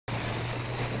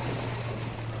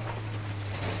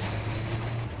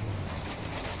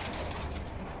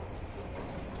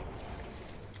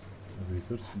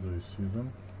fighters. Do you see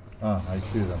them? Ah, I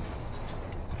see them.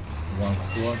 One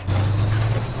squad.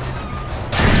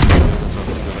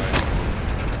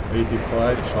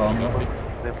 85 armor.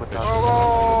 They put down.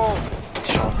 Oh! It's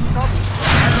shot.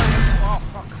 Oh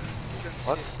fuck. Didn't see.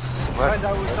 What? Right,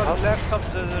 I was on the left of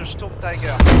the Sturm Tiger.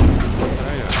 Ja.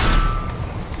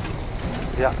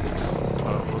 Yeah.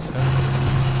 What was happening?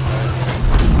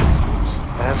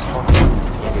 I have smoke.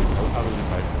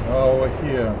 Oh, over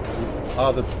here.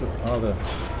 Other.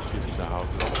 He's in the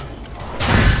house.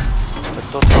 But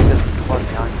don't forget the squad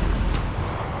behind.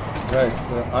 Guys,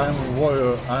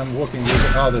 I'm working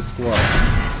with the other squad.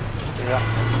 Yeah.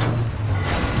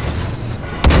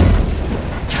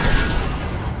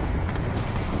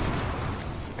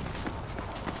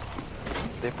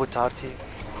 They put RT.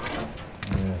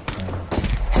 Yes.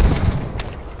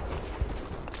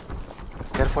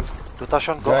 Careful.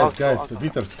 Rotation, go Guys, out. guys, go out.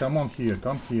 Viters,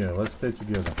 come here. Let's stay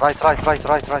together. Right.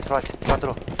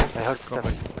 Sandro, I heard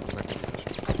steps.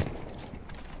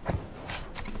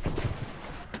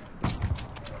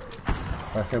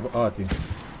 I have Artie.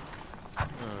 I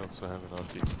also have an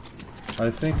RT. I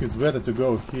think it's better to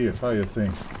go here. How you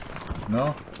think?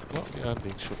 No? No, yeah, I'm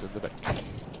being shot in the back.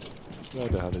 Where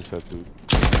the hell is that dude?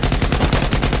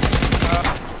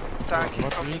 Tank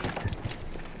What coming. me?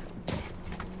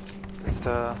 It's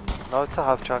the... No, it's a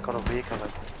half track on a vehicle.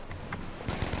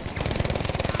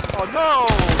 Oh no!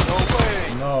 No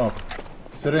way! No.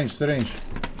 Syringe.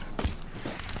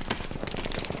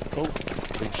 Oh,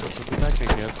 being shot in the back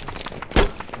again.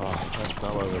 Ah,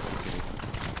 now I was thinking.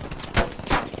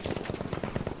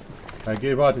 I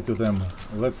gave Artie to them.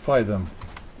 Let's fight them.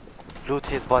 Loot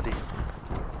his body.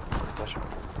 Rotation.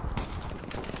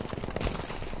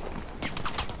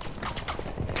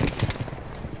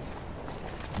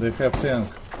 They have tank.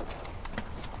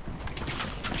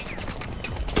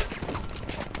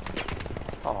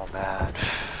 Oh man.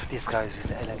 These guys with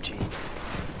the LMG.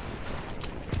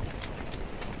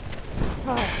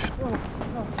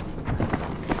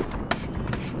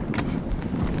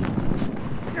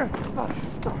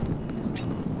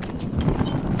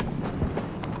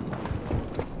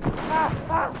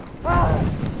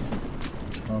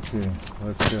 Okay,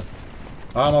 let's go.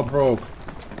 Armor broke.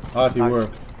 Artie Nice.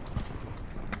 worked.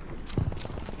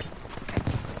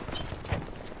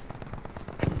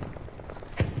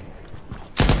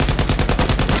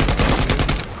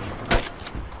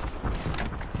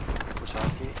 Push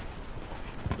RT.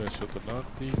 I shot an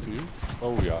RT to you.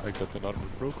 Oh yeah, I got an armor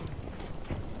broken.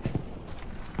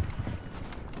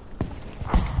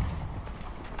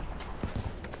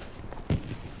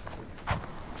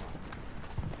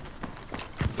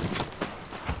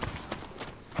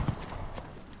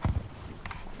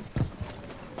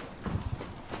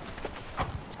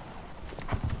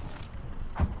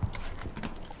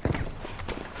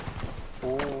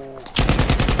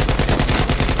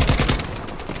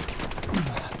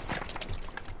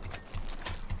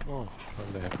 Oh, well,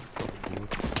 they have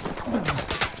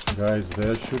to Guys,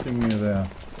 they're shooting me there.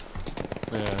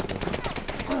 yeah,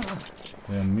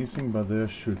 They're missing, but they're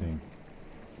shooting.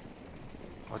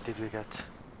 What did we get?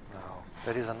 No.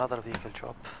 There is another vehicle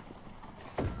drop.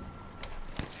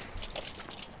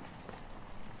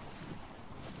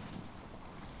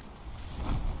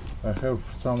 I have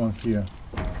someone here.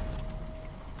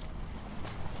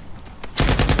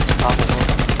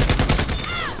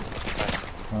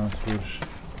 Switch.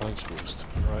 punch boost,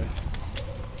 right?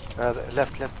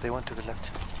 Left, they went to the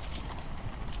left.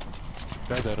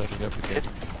 Guy there running up again. Hit.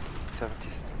 70.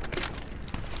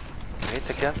 Hit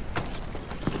again.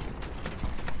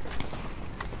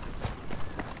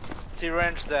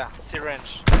 Syringe there,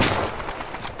 syringe.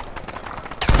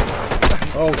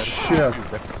 Oh shit!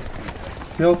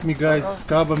 Help me, guys!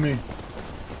 Cover me!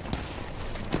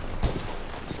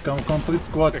 Complete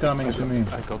squad coming to me.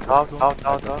 I got Out. one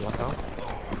down.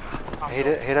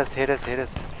 Hit us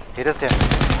there.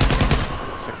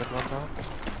 Second one down.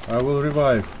 I will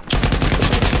revive.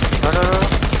 No.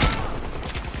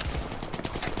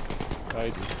 I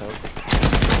need help.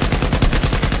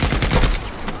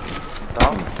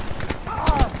 Down.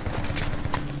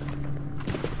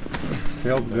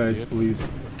 Help, guys, please.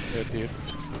 Here.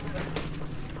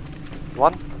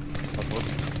 One. One more.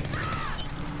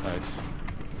 Nice.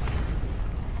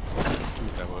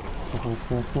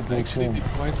 I actually did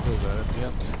quite well there at the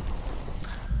end.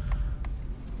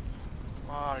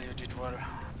 Oh, you did well.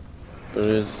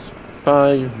 There is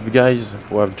 5 guys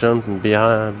who have jumped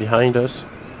behind us.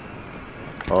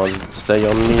 Stay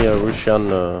on me, Russian.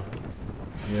 Yeah,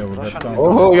 we got Russian. counter.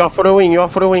 Oh, you are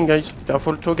following, guys. You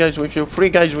are 2 guys with you, 3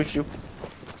 guys with you.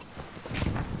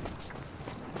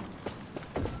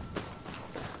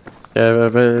 Yeah,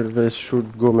 they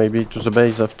should go maybe to the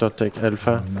base after take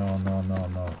Alpha. No, no, no,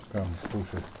 no. Come,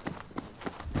 push it.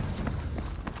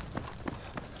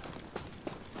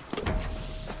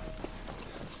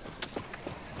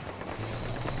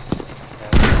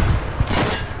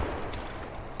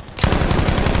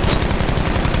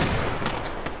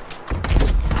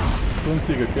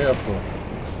 Stuntiga, careful.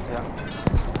 Yeah.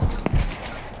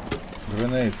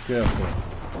 Grenades, careful.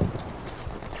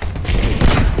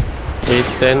 8,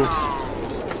 10.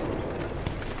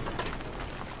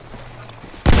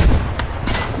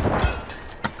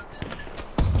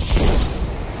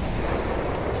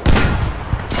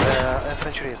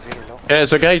 Infantry is very low. Yeah,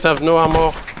 the guys have no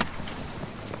armor.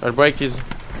 I'll break his.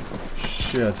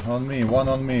 Shit, on me, one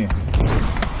on me.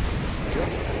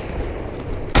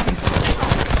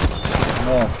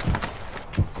 No.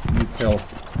 Need help.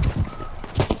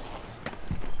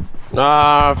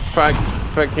 Ah,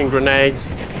 fucking grenades.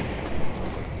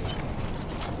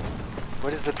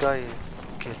 Where is the guy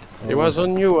killed? He was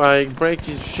on you. I break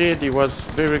his shield. He was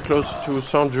very close to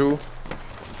Sanju.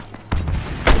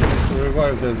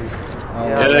 Revive that.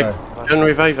 Yeah, Yeah, can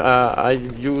revive. I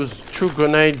used 2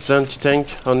 grenades anti-tank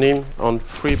on him on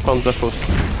 3 Panzerfaust.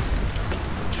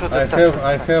 Shoot the I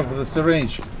tank. have the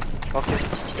syringe. Okay.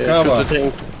 Yeah, Cover. shoot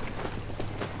the tank.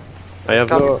 I have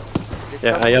coming. no. He's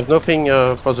Yeah, coming. I have nothing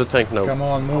for the tank now. Come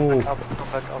on, move. Up,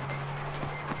 come back up.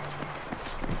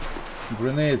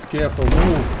 Grenades, careful,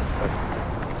 move.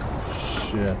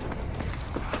 Shit.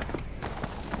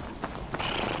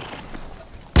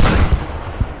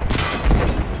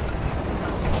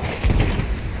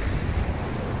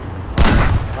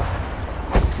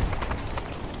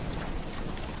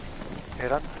 Hey,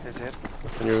 run. He's here.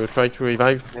 Can you try to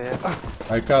revive? Yeah.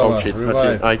 I cover, Oh shit,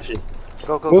 revive, IT.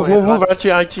 Go, go, Move, go. move, He's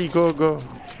move, IT, go, go.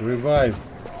 revive.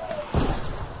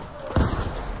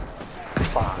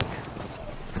 Fuck.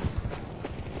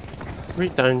 3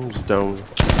 times down.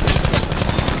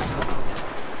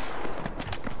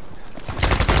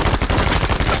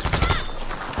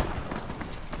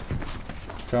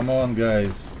 Come on,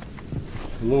 guys.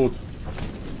 Loot.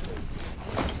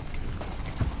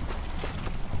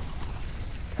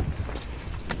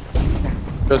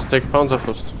 Just take Panzer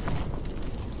first.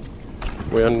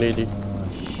 We are needy.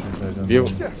 Shit, I don't View.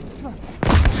 know.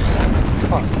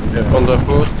 Yeah, on the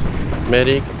post.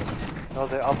 Medic. No,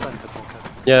 they opened the bunker.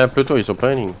 Yeah, Pluto is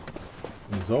opening.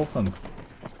 It's open.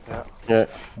 Yeah. Yeah.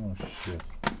 Oh shit.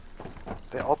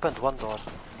 They opened one door.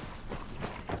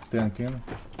 Tank in.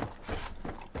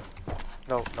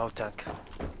 No, no tank.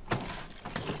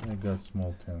 I got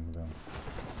small tank then.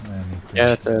 I need to-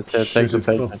 Yeah, take Shit, the it's,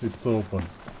 plate. it's open.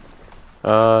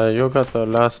 You got the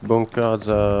last bunker at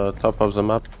the top of the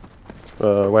map.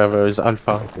 Where there is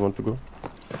Alpha, if you want to go.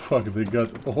 Fuck, they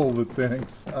got all the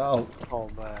tanks out. Oh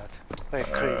man. They're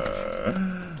crazy.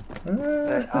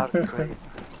 They are crazy.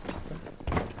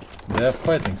 They are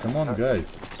fighting, come on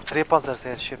guys. 3 panzers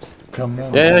here, ships. Come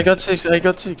on. Yeah, I guys. got 6, I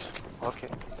got 6. Okay.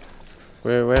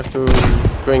 We have to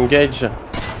engage.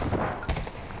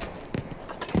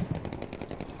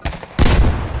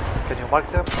 Can you mark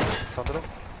them, Sandro?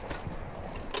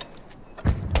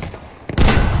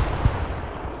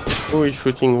 Who is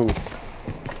shooting who?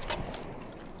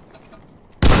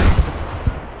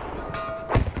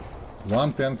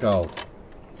 One tank out.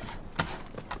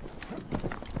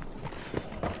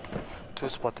 2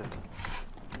 spotted.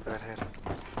 They're here.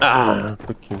 Ah,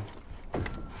 fucking.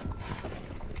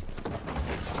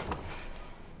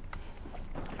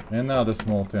 Another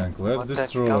small tank. Let's One tank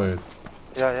destroy come. it.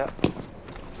 Yeah, yeah.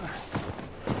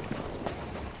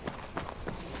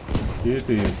 Here it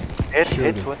is. Shoot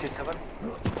Hit it. 27.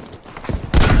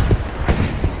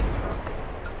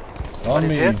 On One is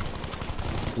me. here.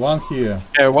 One here.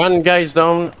 Yeah, 1 guy's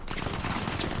down.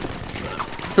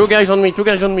 2 guys on me, 2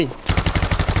 guys on me.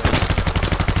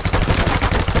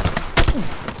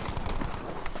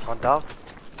 One down.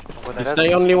 I'm gonna It's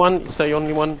the only one, it's the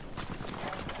only one.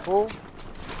 Oh.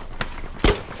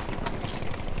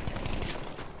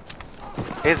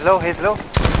 He's low, he's low.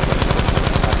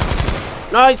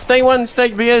 No, it's the one, it's the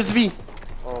BSV.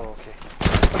 Oh, okay.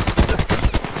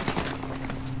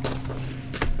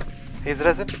 He's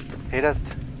resin. He rest.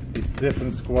 It's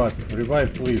different squad.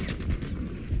 Revive, please.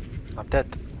 I'm dead.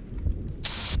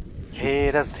 He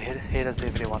rest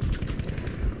everyone.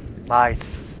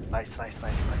 Nice. Nice, nice,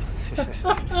 nice, nice.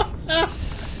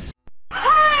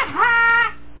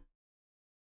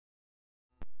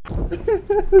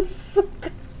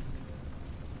 Сука.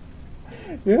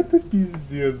 Это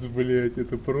пиздец, блять.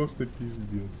 Это просто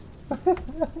пиздец.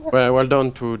 Well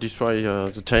done to destroy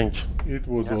the tank. It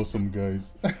was awesome,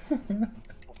 guys.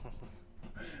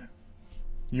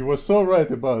 You were so right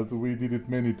about we did it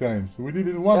many times. We did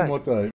it one Yeah. more time.